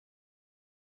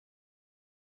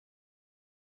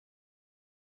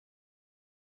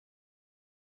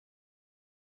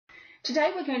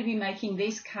Today we're going to be making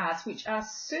these cards, which are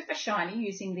super shiny,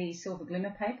 using the silver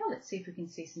glimmer paper. Let's see if we can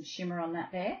see some shimmer on that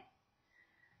there.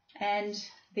 And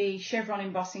the chevron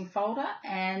embossing folder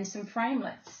and some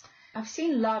framelits. I've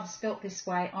seen love spelt this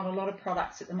way on a lot of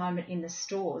products at the moment in the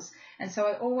stores, and so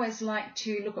I always like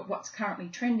to look at what's currently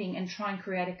trending and try and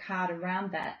create a card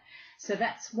around that. So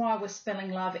that's why we're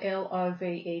spelling love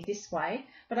L-O-V-E this way,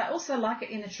 but I also like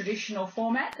it in the traditional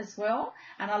format as well,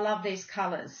 and I love these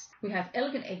colours. We have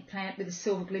elegant eggplant with a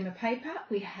silver glimmer paper,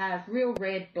 we have real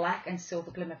red, black and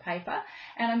silver glimmer paper,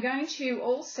 and I'm going to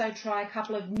also try a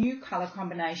couple of new colour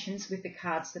combinations with the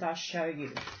cards that I show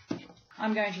you.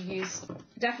 I'm going to use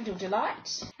Daffodil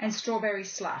Delight and Strawberry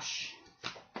Slush.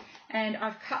 And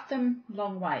I've cut them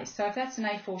long ways. So if that's an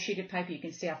A4 sheet of paper, you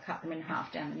can see I've cut them in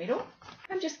half down the middle.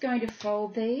 I'm just going to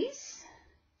fold these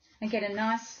and get a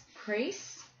nice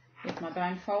crease with my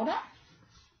bone folder.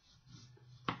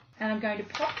 And I'm going to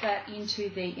pop that into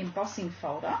the embossing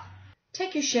folder.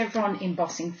 Take your chevron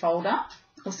embossing folder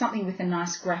or something with a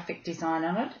nice graphic design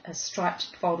on it. A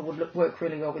striped folder would work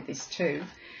really well with this too.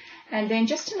 And then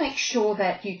just to make sure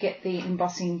that you get the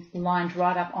embossing lined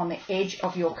right up on the edge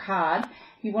of your card,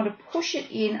 you want to push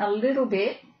it in a little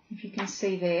bit, if you can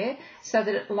see there, so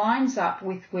that it lines up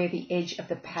with where the edge of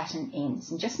the pattern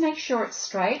ends. And just make sure it's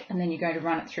straight, and then you're going to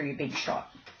run it through your big shot.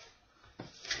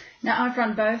 Now I've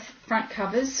run both front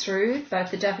covers through,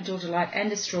 both the Daffodil Delight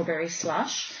and the Strawberry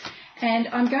Slush, and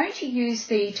I'm going to use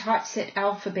the Typeset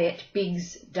Alphabet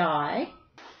Bigs die.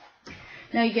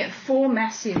 Now you get 4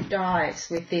 massive dies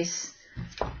with this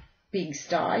Bigs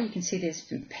die. You can see there's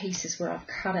pieces where I've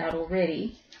cut out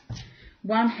already.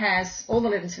 One has all the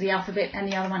letters of the alphabet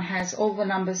and the other one has all the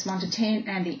numbers 1 to 10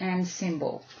 and the and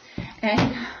symbol.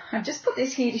 And I've just put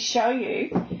this here to show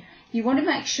you. You want to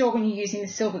make sure when you're using the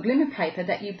silver glimmer paper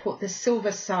that you put the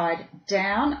silver side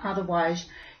down, otherwise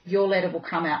your letter will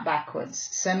come out backwards.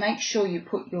 So make sure you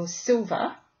put your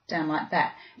silver down like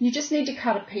that. You just need to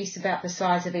cut a piece about the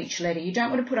size of each letter. You don't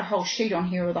want to put a whole sheet on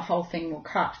here or the whole thing will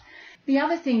cut. The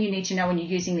other thing you need to know when you're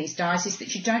using these dies is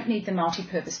that you don't need the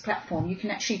multi-purpose platform. You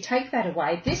can actually take that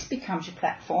away. This becomes your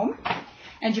platform,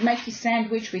 and you make your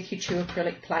sandwich with your 2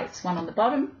 acrylic plates, one on the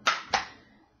bottom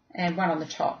and one on the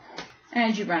top.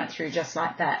 And you run it through just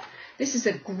like that. This is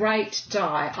a great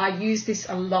die. I use this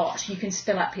a lot. You can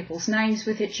spell out people's names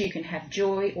with it. You can have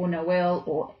Joy or Noel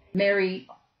or Mary.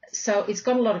 So it's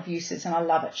got a lot of uses and I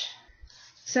love it.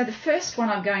 So the first one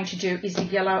I'm going to do is the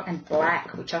yellow and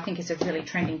black, which I think is a really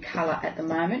trending colour at the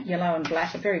moment. Yellow and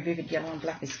black, a very vivid yellow and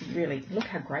black is really, look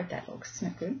how great that looks, isn't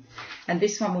it good? And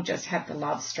this one will just have the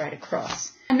love straight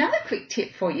across. Another quick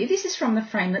tip for you, this is from the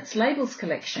Framelits Labels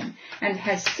collection and it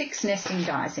has 6 nesting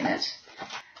dies in it.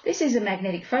 This is a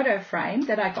magnetic photo frame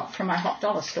that I got from my Hot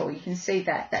Dollar store. You can see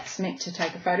that that's meant to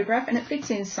take a photograph and it fits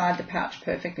inside the pouch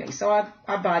perfectly. So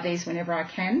I buy these whenever I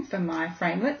can for my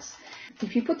framelits.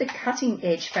 If you put the cutting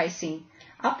edge facing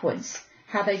upwards,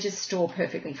 how they just store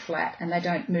perfectly flat and they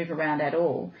don't move around at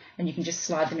all, and you can just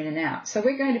slide them in and out. So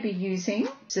we're going to be using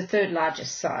the 3rd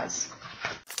largest size.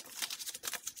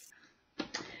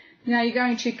 Now you're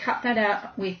going to cut that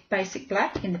out with basic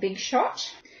black in the big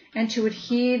shot, and to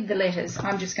adhere the letters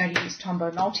I'm just going to use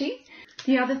Tombow Multi.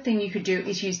 The other thing you could do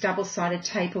is use double-sided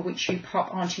tape, which you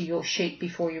pop onto your sheet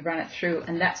before you run it through,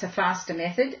 and that's a faster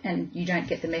method and you don't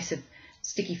get the mess of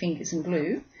sticky fingers and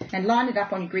glue. And line it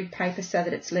up on your grid paper so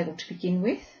that it's level to begin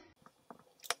with.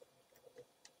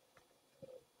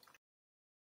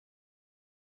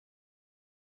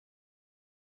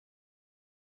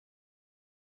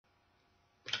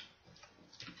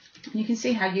 And you can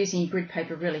see how using your grid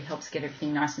paper really helps get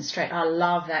everything nice and straight. I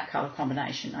love that colour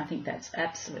combination. I think that's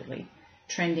absolutely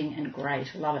trending and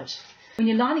great. Love it. When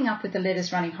you're lining up with the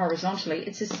letters running horizontally,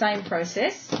 it's the same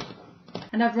process.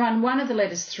 And I've run one of the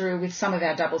letters through with some of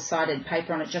our double-sided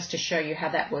paper on it just to show you how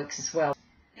that works as well.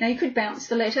 Now you could bounce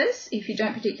the letters if you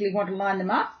don't particularly want to line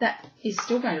them up. That is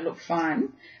still going to look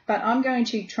fine. But I'm going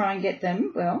to try and get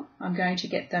them, well, I'm going to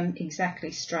get them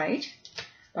exactly straight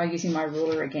by using my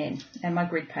ruler again and my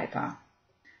grid paper.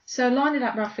 So line it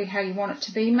up roughly how you want it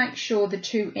to be. Make sure the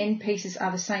 2 end pieces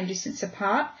are the same distance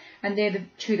apart, and they're the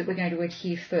 2 that we're going to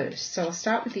adhere first. So I'll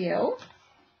start with the L.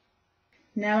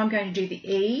 Now I'm going to do the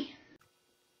E.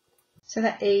 So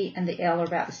that E and the L are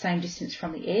about the same distance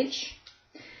from the edge.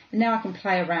 And now I can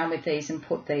play around with these and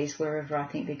put these wherever I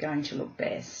think they're going to look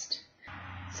best.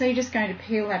 So you're just going to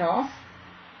peel that off.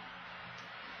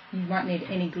 You won't need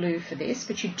any glue for this,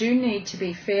 but you do need to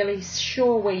be fairly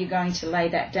sure where you're going to lay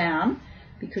that down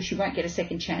because you won't get a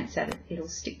second chance at it. It'll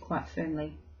stick quite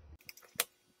firmly.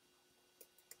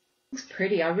 Looks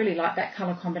pretty. I really like that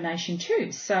colour combination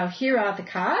too. So here are the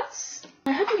cards.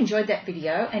 I hope you enjoyed that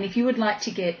video, and if you would like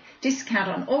to get discount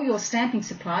on all your stamping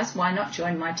supplies, why not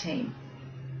join my team?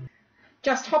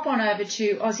 Just hop on over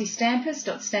to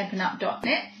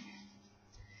aussiestampers.stampinup.net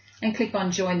and click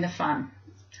on Join the Fun.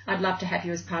 I'd love to have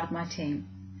you as part of my team.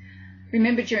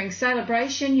 Remember, during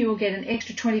celebration you will get an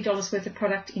extra $20 worth of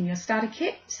product in your starter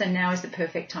kit, so now is the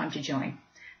perfect time to join.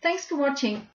 Thanks for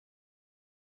watching.